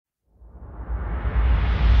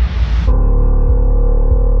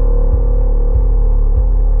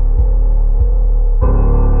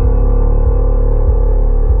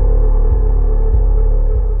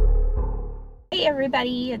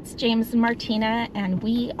everybody, it's James and Martina, and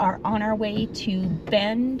we are on our way to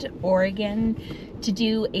Bend, Oregon to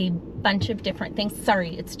do a bunch of different things.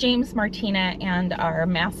 Sorry, it's James, Martina, and our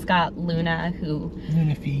mascot Luna, who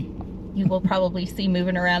you will probably see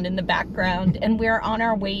moving around in the background. And we're on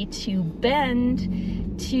our way to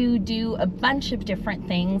Bend to do a bunch of different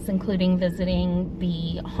things, including visiting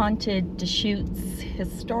the Haunted Deschutes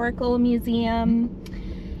Historical Museum.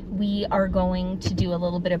 We are going to do a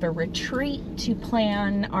little bit of a retreat to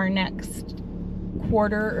plan our next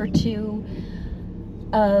quarter or two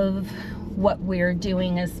of what we're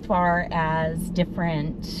doing as far as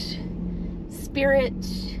different spirit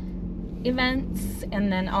events,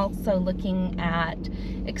 and then also looking at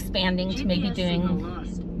expanding to maybe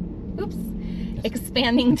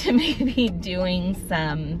doing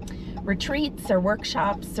some retreats or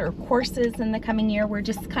workshops or courses in the coming year. We're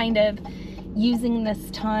just kind of using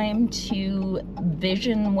this time to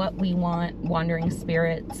vision what we want wandering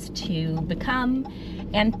spirits to become.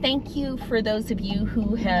 And thank you for those of you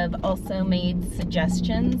who have also made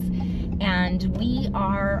suggestions. And we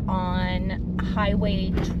are on Highway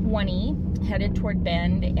 20 headed toward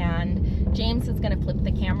Bend, and James is going to flip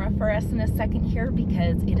the camera for us in a second here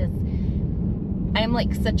because I'm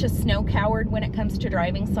like such a snow coward when it comes to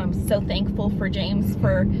driving, so I'm so thankful for James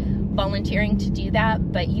for volunteering to do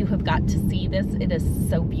that. But you have got to see this. It is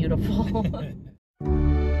so beautiful.